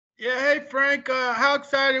Yeah, hey Frank, how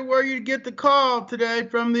excited were you to get the call today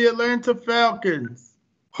from the Atlanta Falcons?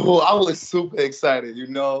 Oh, I was super excited.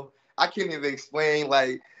 I can't even explain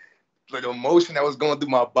like the emotion that was going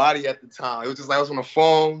through my body at the time. It was just like I was on the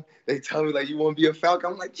phone. They tell me like, "You want to be a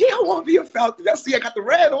Falcon?" I'm like, "Yeah, I want to be a Falcon." I see I got the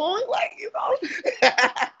red on, like it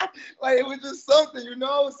was just something.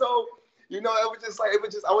 So it was just like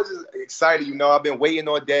I was just excited. I've been waiting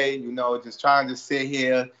all day. Just trying to sit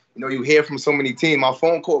here. You hear from so many teams. My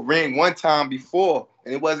phone call rang one time before,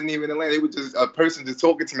 and it wasn't even Atlanta. It was just a person just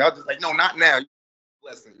talking to me. I was just like, "No, not now."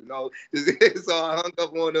 Blessing. So I hung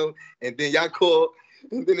up on them, and then y'all called,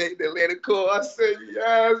 and then they let it call. I said,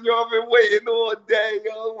 "Yes, y'all been waiting all day,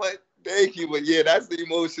 yo." Like, thank you, but yeah, that's the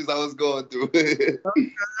emotions I was going through.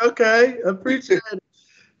 Okay, appreciate it.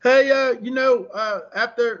 Hey,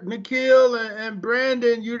 after Nikhil and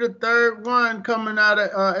Brandon, you're the third one coming out of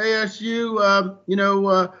ASU.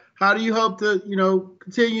 How do you hope to,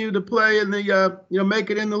 continue to play in the, make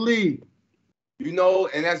it in the league?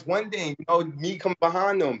 And that's one thing. Me coming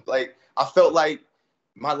behind them, like I felt like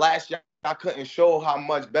my last year I couldn't show how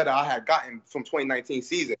much better I had gotten from 2019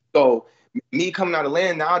 season. So me coming out of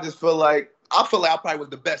land now, I feel like I probably was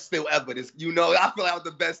the best still ever. I feel like I was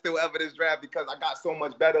the best still ever this draft because I got so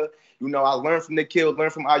much better. I learned from the kill,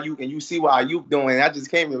 learned from Ayuk, and you see what Ayuk doing. And I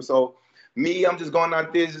just came here. So me, I'm just going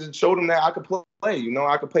out there just show them that I could play.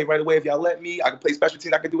 I could play right away if y'all let me. I could play special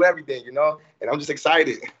teams. I could do everything. And I'm just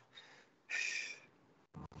excited.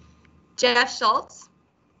 Jeff Schultz.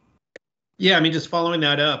 Yeah, I mean, just following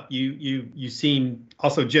that up, you seem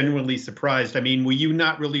also genuinely surprised. I mean, were you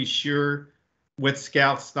not really sure what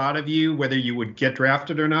scouts thought of you, whether you would get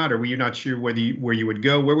drafted or not, or were you not sure where you would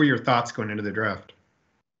go? Where were your thoughts going into the draft?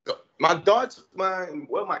 My thoughts,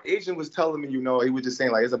 what my agent was telling me, he was just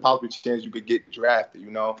saying like, there's a possible chance you could get drafted,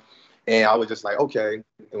 and I was just like, okay.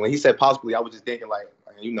 And when he said possibly, I was just thinking like,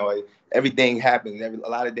 everything happened, a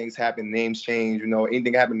lot of things happen, names change,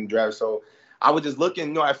 anything happened in the draft. So I was just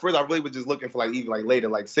looking, at first I really was just looking for like even like later,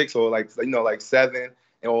 like 6 or like like 7,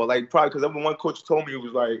 or like probably because one coach told me it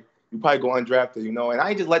was like you probably go undrafted, and I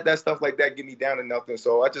ain't just let that stuff like that get me down or nothing.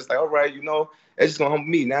 So I just like, all right, it's just gonna humble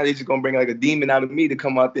me. Now they just gonna bring like a demon out of me to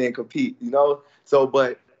come out there and compete, So,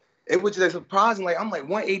 but it was just surprising. Like I'm like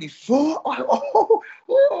 184. I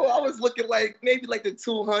was looking like maybe like the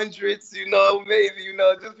 200s, maybe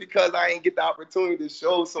just because I ain't get the opportunity to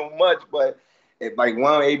show so much. But at like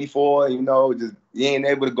 184, just you ain't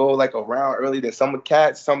able to go like around early than some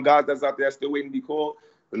guys that's out there still waiting to be called.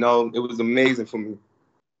 It was amazing for me.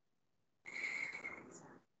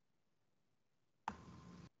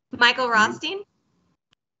 Michael Rothstein.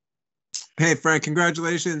 Hey, Frank,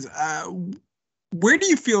 congratulations. Where do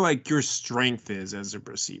you feel like your strength is as a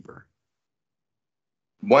receiver?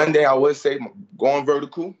 One day I would say going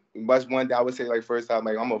vertical. That's one day I would say like first time,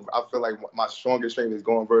 like I feel like my strongest strength is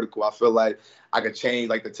going vertical. I feel like I could change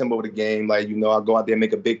like the tempo of the game. Like, I go out there and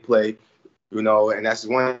make a big play, and that's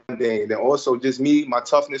one thing. And then also just me, my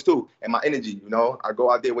toughness too, and my energy, I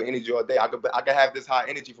go out there with energy all day. I could have this high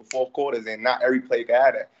energy for 4 quarters, and not every play can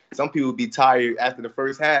have that. Some people be tired after the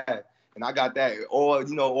first half. And I got that all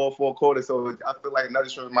 4 quarters. So I feel like another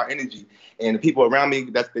strength is my energy. And the people around me,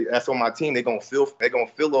 that's on my team, they're gonna feel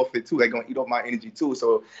off it too. They're gonna eat off my energy too.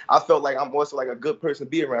 So I felt like I'm also like a good person to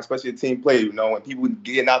be around, especially a team player. When people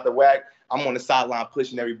getting out the whack, I'm on the sideline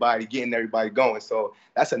pushing everybody, getting everybody going. So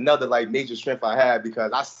that's another like major strength I have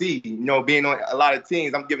because I see, being on a lot of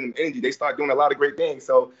teams, I'm giving them energy. They start doing a lot of great things.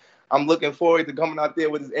 So I'm looking forward to coming out there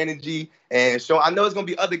with his energy and show. I know there's gonna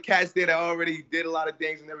be other cats there that already did a lot of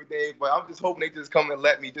things and everything, but I'm just hoping they just come and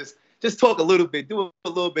let me just talk a little bit, do a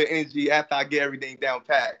little bit of energy after I get everything down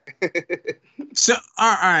pat. So,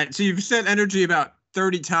 all right. So you've said energy about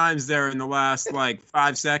 30 times there in the last like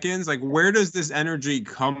 5 seconds. Like, where does this energy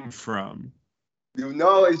come from? It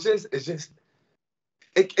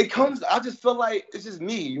comes. I just feel like it's just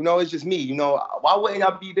me. It's just me. Why wouldn't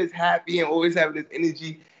I be this happy and always have this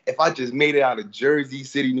energy? If I just made it out of Jersey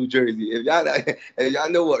City, New Jersey, if y'all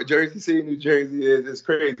know what Jersey City, New Jersey is, it's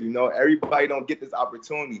crazy. Everybody don't get this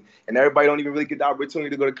opportunity, and everybody don't even really get the opportunity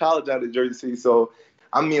to go to college out of Jersey City. So,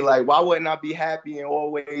 I mean, like, why wouldn't I be happy and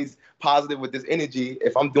always positive with this energy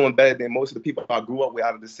if I'm doing better than most of the people I grew up with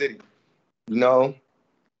out of the city?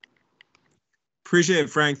 Appreciate it,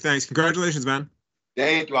 Frank. Thanks. Congratulations, man.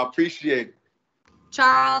 Thank you. I appreciate it.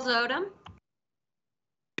 Charles Odom.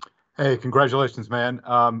 Hey, congratulations, man.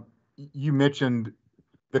 You mentioned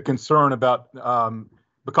the concern about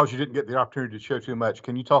because you didn't get the opportunity to show too much.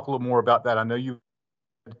 Can you talk a little more about that? I know you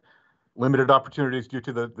had limited opportunities due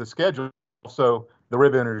to the schedule. So the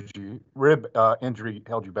rib injury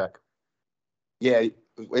held you back. Yeah.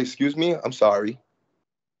 Excuse me. I'm sorry.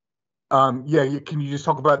 Can you just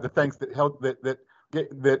talk about the things that helped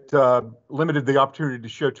that limited the opportunity to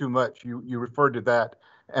show too much? You referred to that,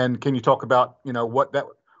 and can you talk about what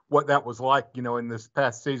that was like in this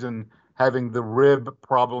past season, having the rib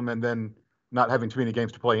problem and then not having too many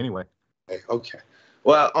games to play anyway? Okay.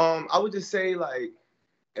 Well, I would just say like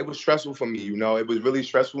it was stressful for me. It was really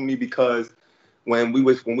stressful for me because when we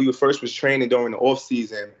were first training during the off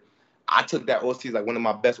season, I took that off season like one of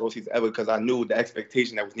my best off seasons ever because I knew the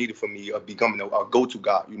expectation that was needed for me of becoming a go-to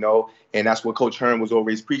guy, and that's what Coach Hearn was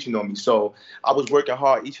always preaching on me. So I was working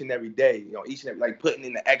hard each and every day, each and every, like putting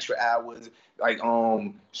in the extra hours, like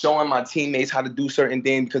showing my teammates how to do certain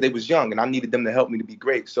things because they was young and I needed them to help me to be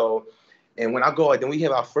great. So, and when I go out, then we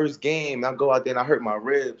have our first game, and I go out there and I hurt my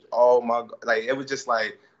ribs. Oh my, like it was just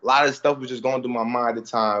like a lot of stuff was just going through my mind at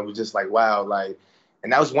the time. It was just like, wow, like.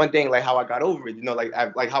 And that was one thing, like how I got over it,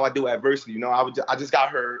 like how I do adversity. I just got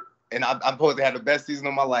hurt, and I'm supposed to have the best season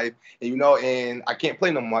of my life, and and I can't play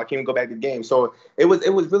no more. I can't even go back to the game. So it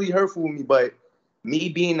was really hurtful for me. But me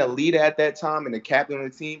being a leader at that time and the captain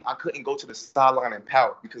of the team, I couldn't go to the sideline and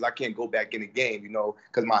pout because I can't go back in the game,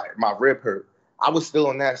 because my rib hurt. I was still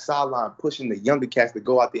on that sideline pushing the younger cats to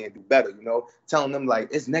go out there and do better, telling them like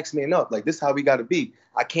it's next man up, like this is how we got to be.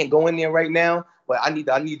 I can't go in there right now, but I need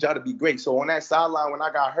y'all to be great. So on that sideline when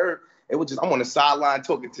I got hurt, it was just I'm on the sideline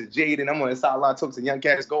talking to Jaden, I'm on the sideline talking to young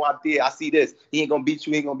cats. Go out there, I see this. He ain't gonna beat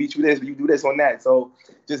you. He ain't gonna beat you this, but you do this on that. So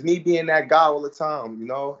just me being that guy all the time,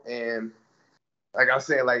 and like I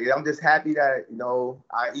said, like I'm just happy that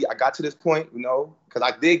I got to this point, because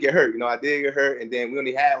I did get hurt. I did get hurt, and then we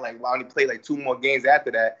only had I only played like 2 more games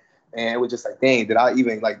after that, and it was just like, dang, did I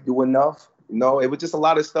even like do enough? It was just a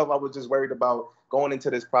lot of stuff I was just worried about going into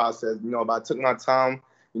this process. But I took my time.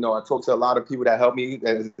 I talked to a lot of people that helped me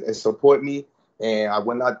and support me, and I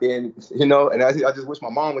went out there, and I just wish my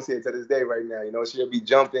mom was here to this day right now. She'll be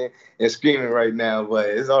jumping and screaming right now, but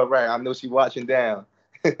it's all right. I know she's watching down.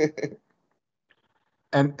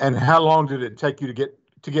 And how long did it take you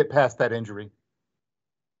to get past that injury?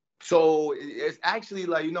 So it's actually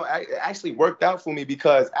it actually worked out for me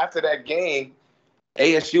because after that game,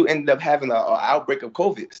 ASU ended up having an outbreak of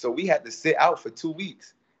COVID. So we had to sit out for 2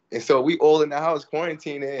 weeks. And so we all in the house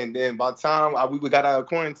quarantining. And then by the time we got out of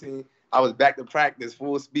quarantine, I was back to practice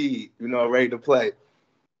full speed, ready to play.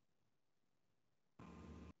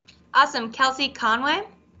 Awesome. Kelsey Conway?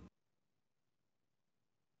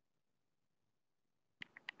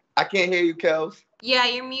 I can't hear you, Kels. Yeah,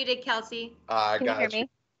 you're muted, Kelsey. I Can you hear me?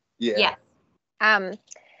 Yeah. Yeah.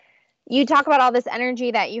 You talk about all this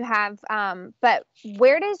energy that you have, but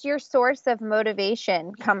where does your source of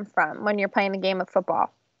motivation come from when you're playing the game of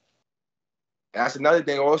football? That's another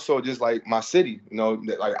thing also, just like my city,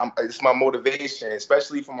 it's my motivation,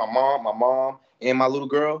 especially for my mom and my little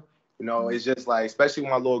girl. It's just like, especially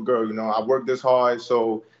with my little girl, I worked this hard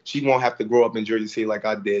so she won't have to grow up in Jersey City like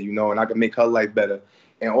I did, and I can make her life better.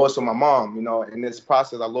 And also my mom, in this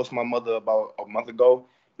process, I lost my mother about a month ago,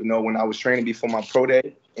 when I was training before my pro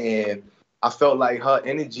day. And I felt like her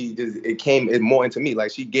energy it came more into me.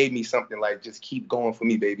 Like she gave me something like, just keep going for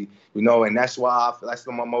me, baby. And that's why that's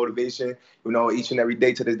my motivation, each and every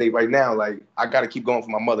day to this day right now. Like I got to keep going for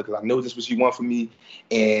my mother because I know this is what she wants for me.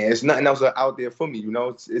 And it's nothing else out there for me.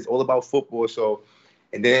 It's all about football. So,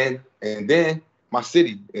 and then my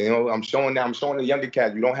city, I'm showing the younger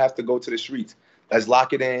cats, you don't have to go to the streets. Let's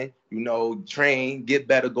lock it in, train, get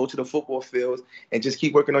better, go to the football fields, and just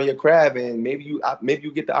keep working on your craft. And maybe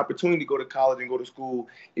you get the opportunity to go to college and go to school,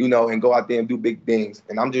 and go out there and do big things.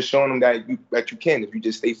 And I'm just showing them that you can if you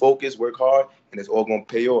just stay focused, work hard, and it's all going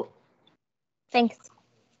to pay off. Thanks.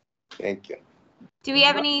 Thank you. Do we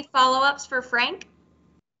have any follow-ups for Frank?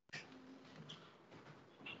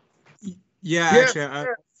 Yes,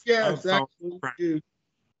 actually.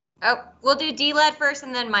 Oh, we'll do D-Led first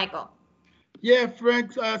and then Michael. Yeah,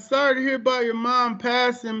 Frank, sorry to hear about your mom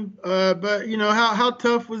passing, but, how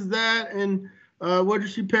tough was that? And what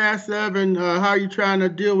did she pass of? And how are you trying to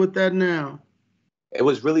deal with that now? It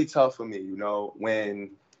was really tough for me,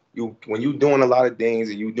 when you're doing a lot of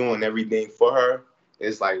things and you're doing everything for her,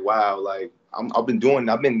 it's like, wow, like I've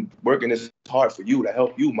been working this hard for you to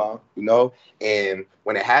help you, Mom, and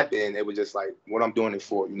when it happened, it was just like what I'm doing it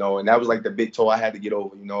for, and that was like the big toll I had to get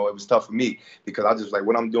over, it was tough for me because I just like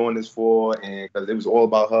what I'm doing this for, and because it was all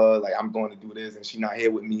about her, like I'm going to do this and she's not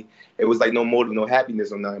here with me. It was like no motive, no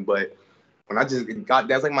happiness or nothing, but when I just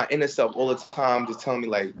that's like my inner self all the time just telling me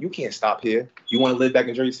like, you can't stop here. You want to live back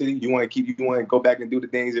in Jersey City? You want to go back and do the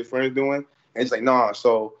things your friends doing? And it's like, nah.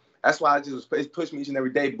 So that's why it pushed me each and every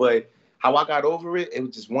day. But how I got over it, it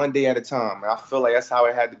was just one day at a time. And I feel like that's how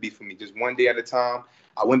it had to be for me. Just one day at a time.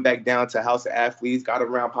 I went back down to House of Athletes, got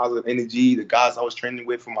around positive energy, the guys I was training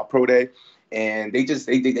with for my pro day, and they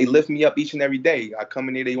lift me up each and every day. I come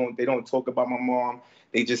in there, they don't talk about my mom.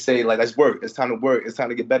 They just say, like, let's work. It's time to work. It's time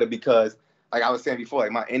to get better because, like I was saying before,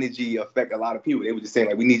 like my energy affect a lot of people. They were just saying,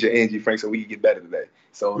 like, we need your energy, Frank, so we can get better today.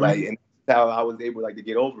 So like, and that's how I was able like to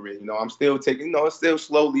get over it. I'm still taking, it's still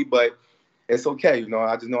slowly, but it's okay.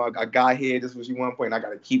 I just know I got here. This was one point. And I got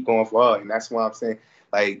to keep going for her, and that's why I'm saying,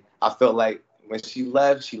 like, I felt like when she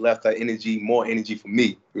left her energy, more energy for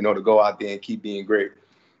me, to go out there and keep being great.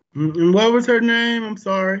 And what was her name? I'm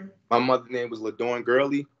sorry. My mother's name was LaDawn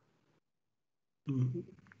Gurley.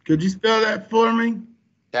 Could you spell that for me?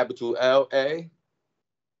 Capital L-A,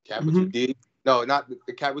 capital D. No, not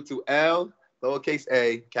the capital L, lowercase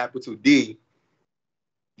a, capital D,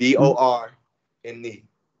 D-O-R-N-E.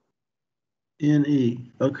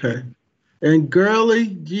 N-E. Okay. And Gurley,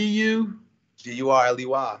 G-U?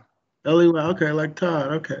 G-U-R-L-E-Y. L-E-Y. Okay, like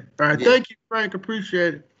Todd. Okay. All right. Yeah. Thank you, Frank.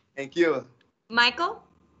 Appreciate it. Thank you. Michael?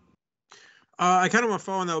 I kind of want to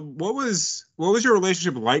follow now. What was your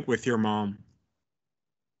relationship like with your mom?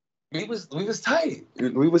 We was tight.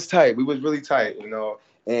 We was tight. We was really tight,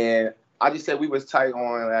 And I just said we was tight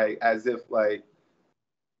on like as if like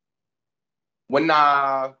when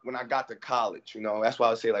I got to college, that's why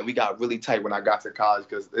I say like we got really tight when I got to college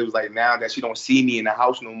because it was like now that she don't see me in the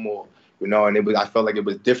house no more, and I felt like it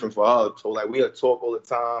was different for her. So like we would talk all the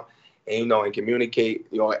time and and communicate,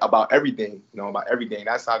 about everything, about everything.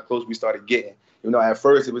 That's how close we started getting. At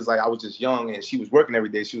first it was like I was just young and she was working every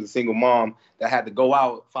day. She was a single mom that had to go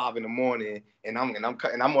out 5 a.m. and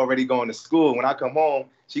I'm already going to school. When I come home,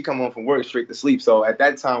 she come home from work straight to sleep. So at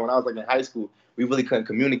that time when I was like in high school, we really couldn't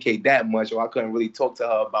communicate that much, or I couldn't really talk to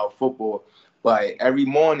her about football. But every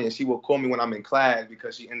morning she would call me when I'm in class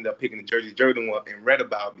because she ended up picking the Jersey Jordan up and read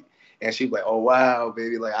about me. And she was like, "Oh wow,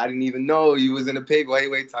 baby! Like I didn't even know you was in the paper."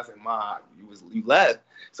 Wait. I said, "Ma, you left."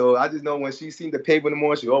 So I just know when she seen the paper in the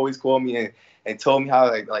morning, she always called me and told me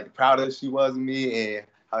how like proud of she was of me and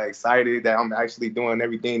how excited that I'm actually doing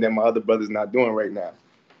everything that my other brother's not doing right now.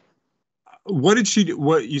 What did she do?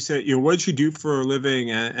 What you said? What did she do for a living?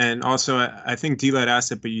 And also, I think D-Led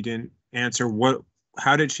asked it, but you didn't answer.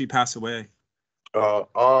 How did she pass away?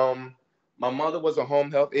 My mother was a home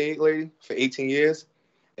health aide lady for 18 years.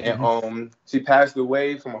 And she passed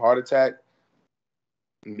away from a heart attack.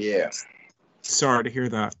 Yeah. Sorry to hear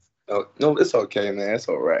that. Oh, no, it's okay, man. It's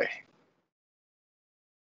all right.